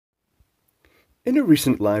In a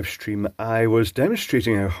recent live stream, I was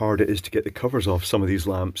demonstrating how hard it is to get the covers off some of these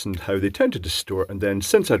lamps and how they tend to distort, and then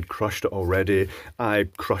since I'd crushed it already, I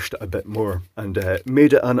crushed it a bit more and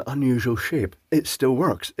made it an unusual shape. It still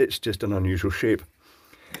works, it's just an unusual shape.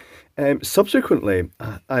 Subsequently,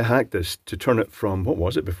 I hacked this to turn it from, what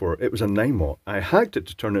was it before? It was a 9 watt. I hacked it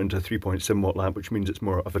to turn it into a 3.7 watt lamp, which means it's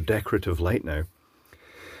more of a decorative light now.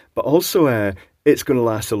 But also, it's going to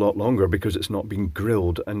last a lot longer because it's not being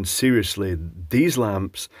grilled. And seriously, these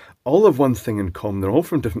lamps all have one thing in common. They're all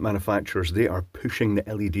from different manufacturers. They are pushing the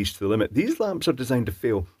LEDs to the limit. These lamps are designed to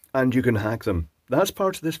fail, and you can hack them. That's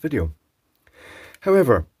part of this video.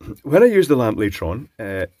 However, when I use the lamp later on,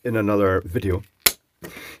 in another video,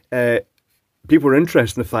 people were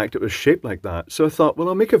interested in the fact it was shaped like that. So I thought, well,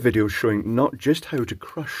 I'll make a video showing not just how to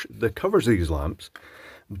crush the covers of these lamps,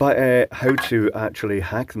 but how to actually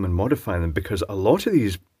hack them and modify them, because a lot of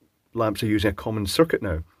these lamps are using a common circuit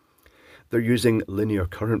now. They're using linear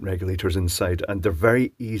current regulators inside, and they're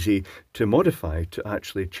very easy to modify to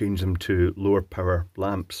actually change them to lower power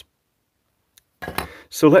lamps.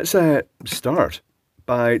 So let's start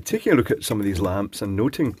by taking a look at some of these lamps and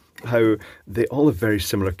noting how they all have very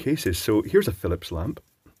similar cases. So here's a Philips lamp.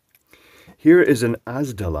 Here is an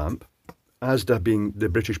Asda lamp, Asda being the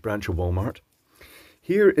British branch of Walmart.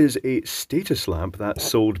 Here is a status lamp that's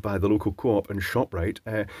sold by the local co-op and ShopRite.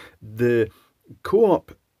 The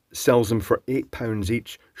co-op sells them for £8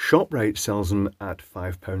 each. ShopRite sells them at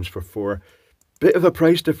 £5 for 4. Bit of a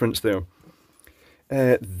price difference there.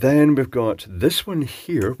 Then we've got this one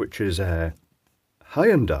here, which is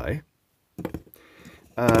Hyundai.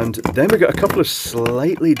 And then we've got a couple of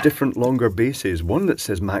slightly different longer bases. One that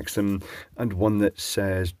says Maxim and one that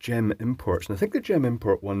says Gem Imports. And I think the Gem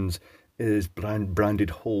Import ones is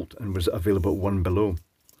branded Holt and was available at one below.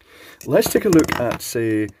 Let's take a look at,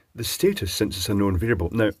 say, the status, since it's a known variable.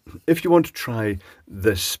 Now, if you want to try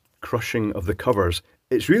this crushing of the covers,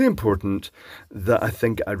 it's really important that I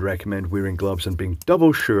think I'd recommend wearing gloves and being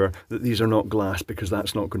double sure that these are not glass, because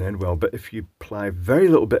that's not going to end well. But if you apply very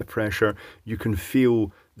little bit of pressure, you can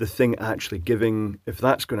feel the thing actually giving. If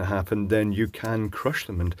that's going to happen, then you can crush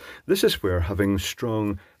them. And this is where having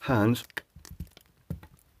strong hands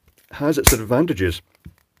has its advantages.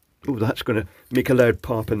 Oh, that's going to make a loud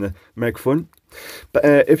pop in the microphone. But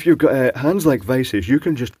if you've got hands like vices, you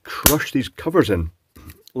can just crush these covers in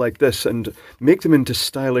like this and make them into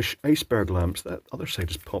stylish iceberg lamps. That other side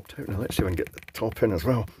has popped out. Now let's see if I can get the top in as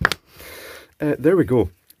well. There we go.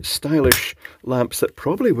 Stylish lamps that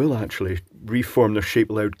probably will actually reform their shape,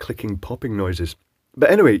 loud clicking, popping noises. But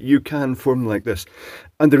anyway, you can form them like this.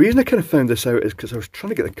 And the reason I kind of found this out is because I was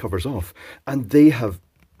trying to get the covers off, and they have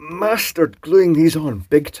mastered gluing these on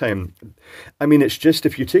big time. I mean, it's just,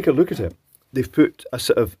 if you take a look at it, they've put a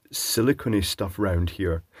sort of silicone-y stuff round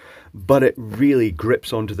here, but it really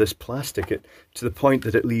grips onto this plastic to the point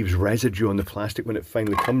that it leaves residue on the plastic when it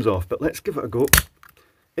finally comes off. But let's give it a go.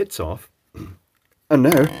 It's off. And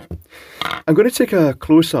now I'm going to take a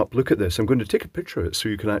close-up look at this. I'm going to take a picture of it so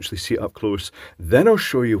you can actually see it up close. Then I'll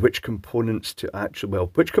show you which components to actually, well,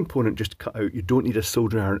 which component just cut out. You don't need a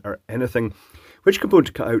soldering iron or anything. Which component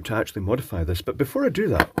to cut out to actually modify this. But before I do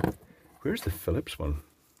that, where's the Philips one?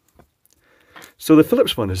 So the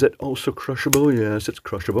Philips one, is it also crushable? Yes, it's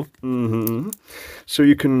crushable. So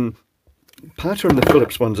you can pattern the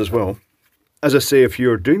Philips ones as well. As I say, if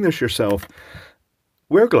you're doing this yourself,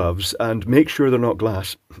 wear gloves and make sure they're not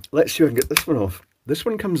glass. Let's see if I can get this one off. This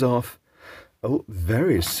one comes off. Oh,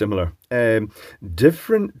 very similar.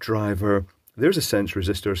 Different driver. There's a sense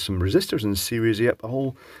resistor, some resistors in series. Yep,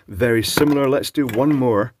 all very similar. Let's do one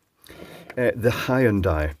more. The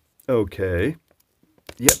Hyundai. Okay.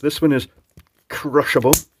 Yep, this one is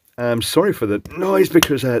crushable. I'm sorry for the noise,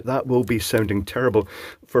 because that will be sounding terrible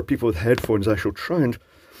for people with headphones. I shall try and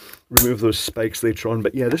remove those spikes later on.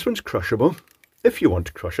 But yeah, this one's crushable, if you want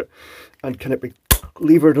to crush it. And can it be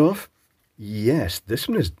levered off? Yes, this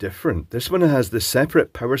one is different. This one has the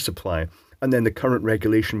separate power supply and then the current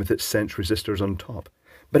regulation with its sense resistors on top.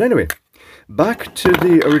 But anyway, back to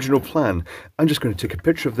the original plan. I'm just going to take a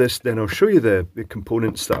picture of this, then I'll show you the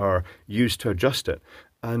components that are used to adjust it.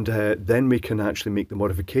 And then we can actually make the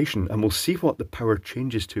modification, and we'll see what the power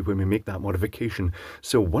changes to when we make that modification.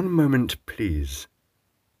 So one moment, please.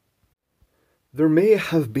 There may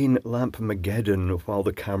have been Lamp-mageddon while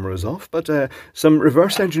the camera is off, but some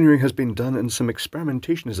reverse engineering has been done and some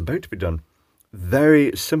experimentation is about to be done.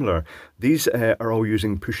 Very similar. These are all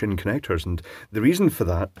using push-in connectors, and the reason for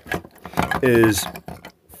that is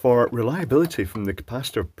for reliability from the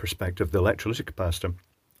capacitor perspective, the electrolytic capacitor.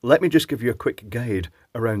 Let me just give you a quick guide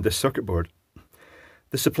around this circuit board.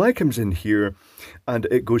 The supply comes in here and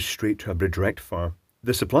it goes straight to a bridge rectifier.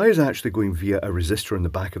 The supply is actually going via a resistor in the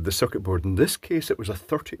back of the circuit board. In this case, it was a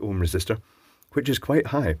 30 ohm resistor, which is quite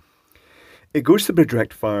high. It goes to the bridge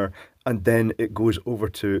rectifier and then it goes over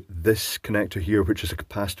to this connector here, which is a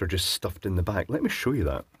capacitor just stuffed in the back. Let me show you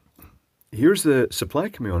that. Here's the supply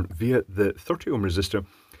coming on via the 30 ohm resistor.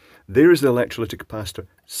 There is the electrolytic capacitor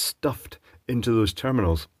stuffed into those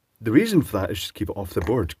terminals. The reason for that is just to keep it off the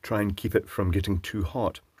board, try and keep it from getting too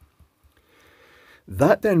hot.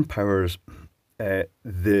 That then powers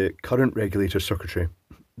the current regulator circuitry.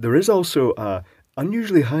 There is also a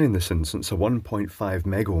unusually high in this instance, a 1.5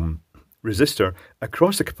 megohm resistor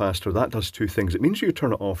across the capacitor. That does two things. It means you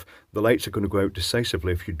turn it off, the lights are going to go out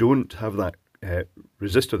decisively. If you don't have that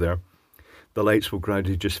resistor there, the lights will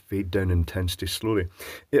gradually just fade down in intensity slowly.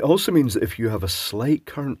 It also means that if you have a slight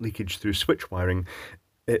current leakage through switch wiring,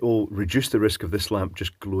 it will reduce the risk of this lamp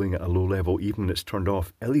just glowing at a low level even when it's turned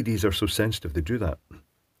off. LEDs are so sensitive, they do that.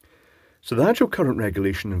 So the actual current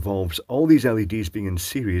regulation involves all these LEDs being in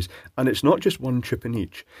series, and it's not just one chip in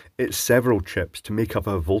each, it's several chips to make up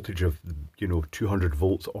a voltage of, 200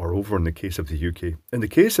 volts or over in the case of the UK. In the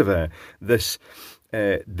case of this,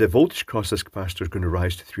 the voltage across this capacitor is going to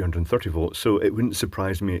rise to 330 volts, so it wouldn't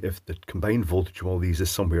surprise me if the combined voltage of all these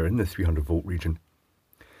is somewhere in the 300 volt region.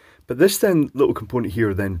 But this then little component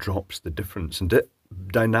here then drops the difference, and it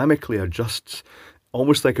dynamically adjusts,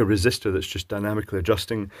 almost like a resistor that's just dynamically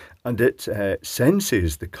adjusting, and it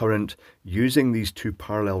senses the current using these two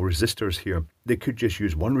parallel resistors here. They could just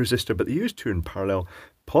use one resistor, but they use two in parallel,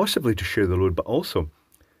 possibly to share the load, but also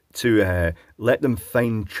to let them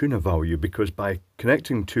fine-tune a value, because by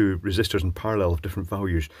connecting two resistors in parallel of different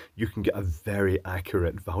values, you can get a very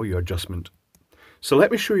accurate value adjustment. So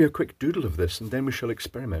let me show you a quick doodle of this, and then we shall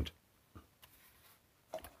experiment.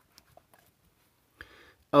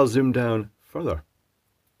 I'll zoom down further.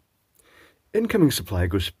 Incoming supply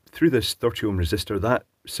goes through this 30 ohm resistor. That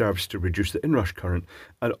serves to reduce the inrush current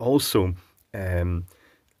and also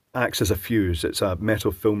acts as a fuse. It's a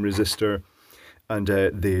metal film resistor, and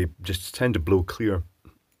they just tend to blow clear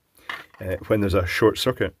when there's a short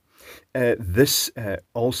circuit. This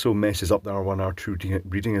also messes up the R1, R2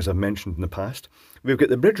 reading, as I've mentioned in the past. We've got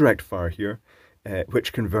the bridge rectifier here,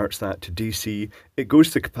 which converts that to DC. It goes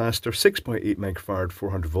to the capacitor, 6.8 megafarad,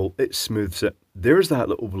 400 volt. It smooths it. There's that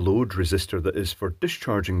little load resistor that is for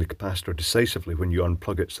discharging the capacitor decisively when you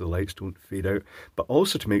unplug it so the lights don't fade out, but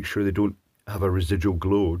also to make sure they don't have a residual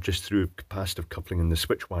glow just through capacitive coupling in the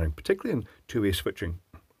switch wiring, particularly in two-way switching.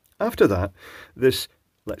 After that, this,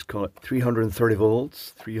 let's call it 330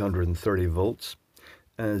 volts, 0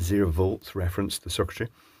 volts, reference the circuitry.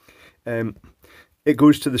 It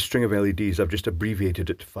goes to the string of LEDs. I've just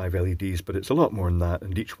abbreviated it to 5 LEDs, but it's a lot more than that,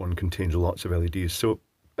 and each one contains lots of LEDs. So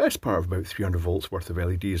best part of about 300 volts worth of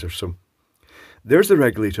LEDs or so. There's the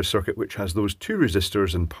regulator circuit, which has those two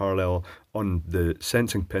resistors in parallel on the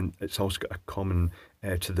sensing pin. It's also got a common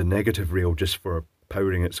to the negative rail just for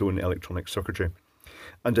powering its own electronic circuitry.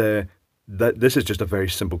 And this is just a very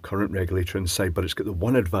simple current regulator inside, but it's got the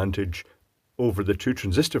one advantage over the two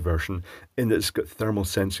transistor version in that it's got thermal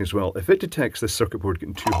sensing as well. If it detects this circuit board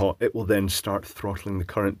getting too hot, it will then start throttling the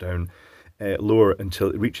current down lower until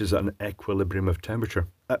it reaches an equilibrium of temperature,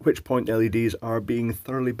 at which point LEDs are being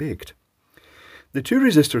thoroughly baked. The two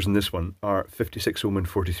resistors in this one are 56 ohm and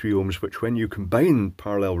 43 ohms, which when you combine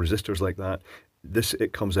parallel resistors like that,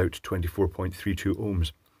 it comes out to 24.32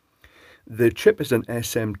 ohms. The chip is an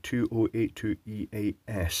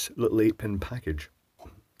SM2082EAS, little 8-pin package.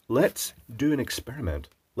 Let's do an experiment.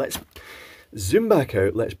 Let's zoom back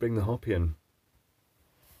out, let's bring the hoppy in.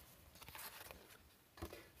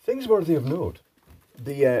 Things worthy of note.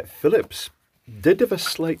 The Philips did have a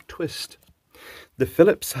slight twist. The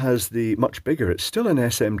Philips has the much bigger, it's still an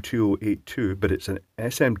SM2082, but it's an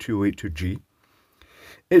SM2082G.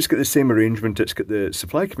 It's got the same arrangement, it's got the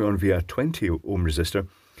supply coming on via a 20 ohm resistor.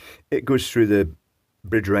 It goes through the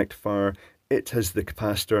bridge rectifier, it has the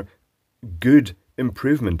capacitor. Good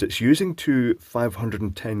improvement. It's using two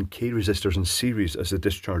 510k resistors in series as a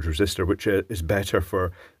discharge resistor, which is better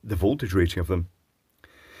for the voltage rating of them.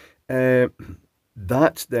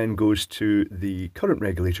 That then goes to the current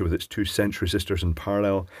regulator with its two sense resistors in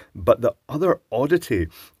parallel. But the other oddity,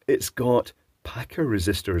 it's got Packer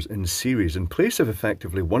resistors in series. In place of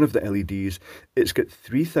effectively one of the LEDs, it's got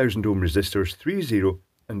 3000 ohm resistors, 30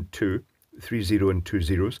 and 2, 30 and 2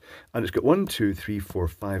 zeros, and it's got 1, 2, 3, 4,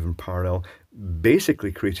 5 in parallel,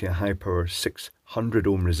 basically creating a high power 600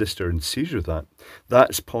 ohm resistor in series with that.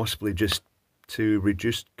 That's possibly just to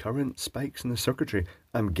reduce current spikes in the circuitry,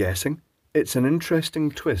 I'm guessing. It's an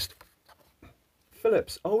interesting twist.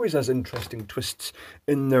 Philips always has interesting twists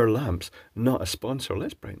in their lamps. Not a sponsor.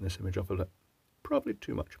 Let's brighten this image up a bit. Probably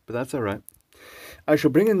too much, but that's all right. I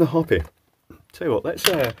shall bring in the hoppy. Tell you what,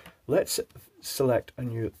 let's select a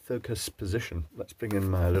new focus position. Let's bring in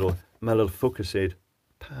my little focus aid.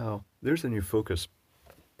 Pow! There's the new focus.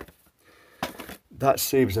 That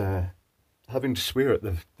saves having to swear at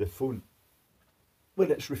the phone.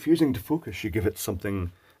 When it's refusing to focus, you give it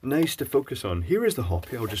something nice to focus on. Here is the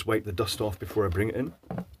hoppy. I'll just wipe the dust off before I bring it in.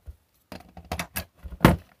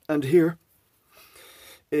 And here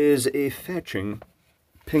is a fetching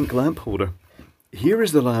pink lamp holder. Here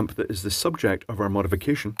is the lamp that is the subject of our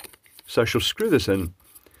modification. So I shall screw this in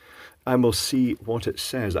and we'll see what it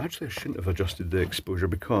says. Actually, I shouldn't have adjusted the exposure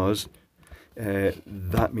because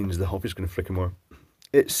that means the hoppy is going to flicker more.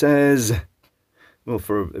 It says, well,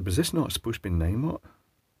 was this not supposed to be 9 watt?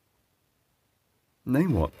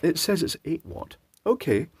 9 watt. It says it's 8 watt.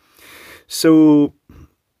 Okay. So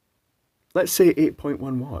let's say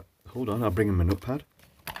 8.1 watt. Hold on, I'll bring in my notepad.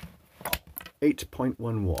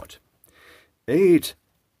 8.1 watt.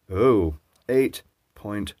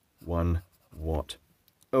 8.1 watt.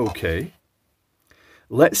 Okay.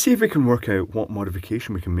 Let's see if we can work out what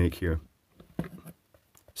modification we can make here.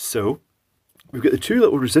 So, we've got the 2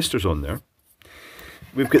 little resistors on there.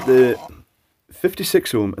 We've got the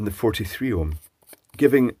 56 ohm and the 43 ohm,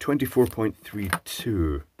 giving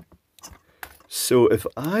 24.32. So if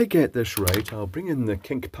I get this right, I'll bring in the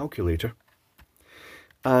kink calculator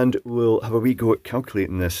and we'll have a wee go at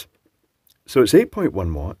calculating this. So it's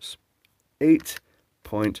 8.1 watts,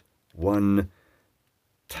 8.1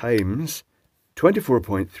 times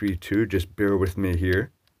 24.32, just bear with me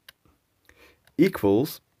here,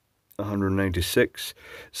 equals 196.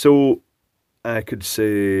 So I could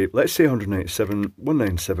say, let's say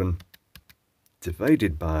 197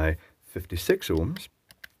 divided by 56 ohms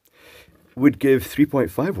would give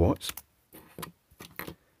 3.5 watts.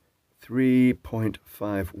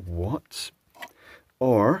 3.5 watts,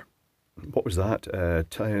 or what was that?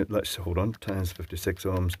 Let's hold on, times 56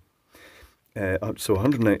 ohms. So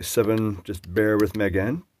 197, just bear with me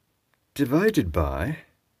again, divided by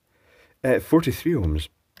 43 ohms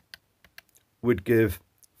would give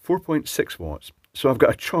 4.6 watts. So I've got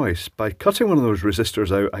a choice. By cutting one of those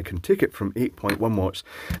resistors out, I can take it from 8.1 watts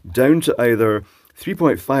down to either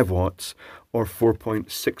 3.5 watts or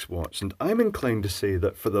 4.6 watts. And I'm inclined to say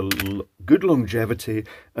that for the good longevity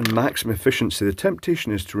and maximum efficiency, the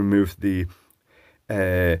temptation is to remove the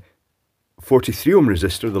 43 ohm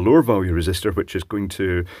resistor, the lower value resistor, which is going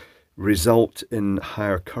to result in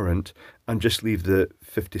higher current, and just leave the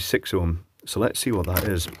 56 ohm. So let's see what that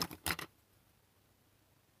is.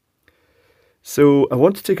 So I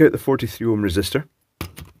want to take out the 43 ohm resistor,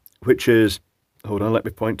 which is, hold on, let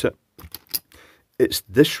me point it. It's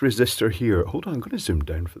this resistor here. Hold on, I'm going to zoom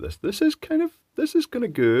down for this. This is kind of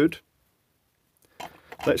good.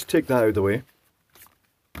 Let's take that out of the way.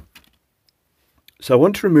 So I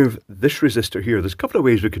want to remove this resistor here. There's a couple of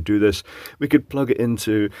ways we could do this. We could plug it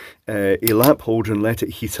into a lamp holder and let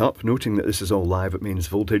it heat up, noting that this is all live at mains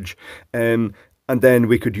voltage. And then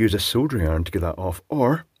we could use a soldering iron to get that off.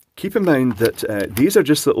 Or keep in mind that these are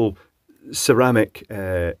just little ceramic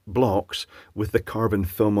blocks with the carbon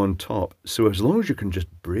film on top. So as long as you can just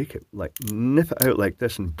break it, like nip it out like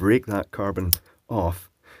this and break that carbon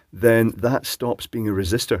off, then that stops being a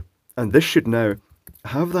resistor. And this should now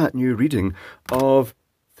have that new reading of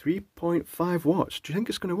 3.5 watts. Do you think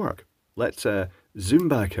it's going to work? Let's zoom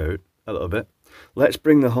back out a little bit. Let's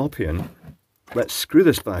bring the hoppy in. Let's screw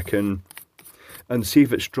this back in and see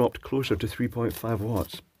if it's dropped closer to 3.5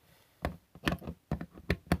 watts.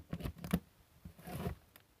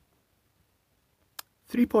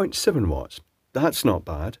 3.7 watts. That's not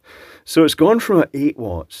bad. So it's gone from 8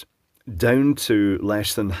 watts down to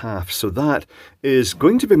less than half. So that is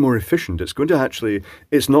going to be more efficient. It's going to actually,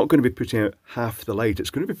 it's not going to be putting out half the light. It's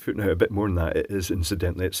going to be putting out a bit more than that. It is,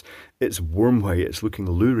 incidentally. It's warm white. It's looking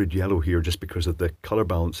lurid yellow here just because of the colour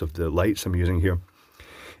balance of the lights I'm using here.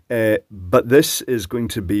 But this is going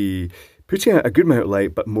to be putting out a good amount of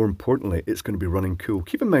light, but more importantly, it's going to be running cool.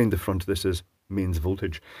 Keep in mind the front of this is mains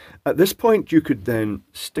voltage. At this point, you could then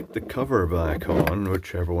stick the cover back on,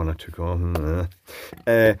 whichever one I took on,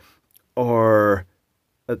 or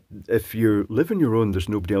if you live on your own, there's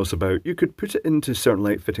nobody else about, you could put it into certain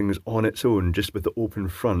light fittings on its own, just with the open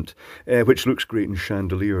front, which looks great in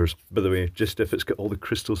chandeliers, by the way. Just if it's got all the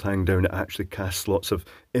crystals hanging down, it actually casts lots of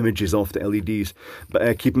images off the LEDs.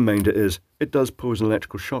 But keep in mind it does pose an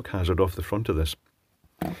electrical shock hazard off the front of this.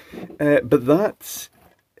 But that's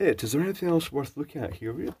it. Is there anything else worth looking at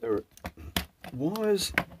here? There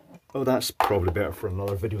was Oh, that's probably better for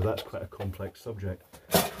another video. That's quite a complex subject.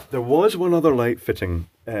 There was one other light fitting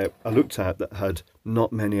I looked at that had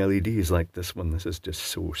not many LEDs like this one. This is just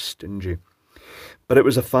so stingy. But it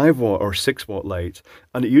was a 5 watt or 6 watt light,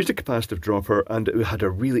 and it used a capacitive dropper, and it had a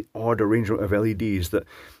really odd arrangement of LEDs that,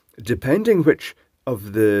 depending which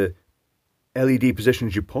of the LED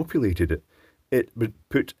positions you populated it, it would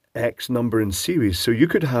put X number in series. So you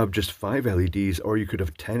could have just 5 LEDs or you could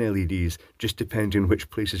have 10 LEDs, just depending on which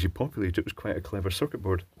places you populate. It was quite a clever circuit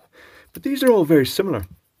board. But these are all very similar.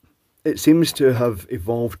 It seems to have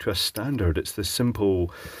evolved to a standard. It's the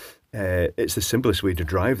simplest way to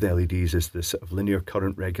drive the LEDs is the sort of linear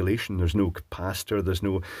current regulation. There's no capacitor, there's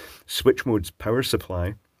no switch mode's power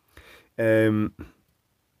supply. And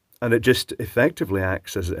it just effectively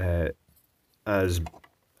acts as a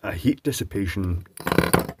heat dissipating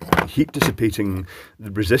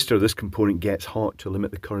resistor. This component gets hot to limit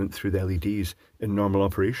the current through the LEDs in normal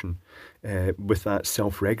operation with that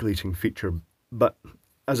self-regulating feature. But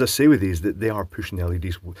as I say with these, that they are pushing the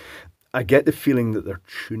LEDs. I get the feeling that they're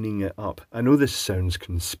tuning it up. I know this sounds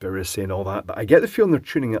conspiracy and all that, but I get the feeling they're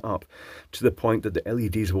tuning it up to the point that the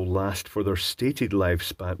LEDs will last for their stated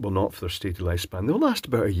lifespan. Well, not for their stated lifespan. They'll last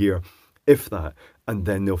about a year, if that, and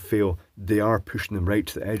then they'll fail. They are pushing them right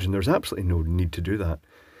to the edge, and there's absolutely no need to do that.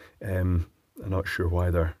 I'm not sure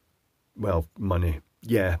why they're, well, money.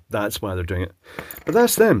 Yeah, that's why they're doing it. But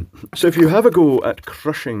that's them. So if you have a go at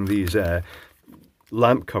crushing these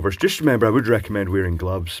lamp covers, just remember, I would recommend wearing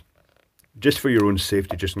gloves, just for your own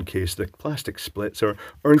safety, just in case the plastic splits, or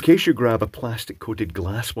in case you grab a plastic coated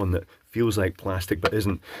glass one that feels like plastic but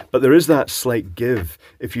isn't. But there is that slight give.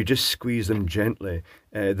 If you just squeeze them gently,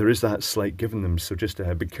 there is that slight give in them, so just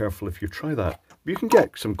be careful if you try that. You can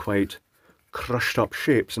get some quite crushed up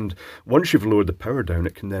shapes, and once you've lowered the power down,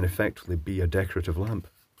 it can then effectively be a decorative lamp.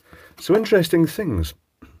 So interesting things.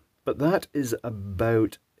 But that is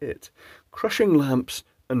about it. Crushing lamps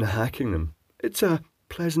and hacking them. It's a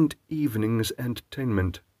pleasant evening's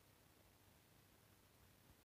entertainment.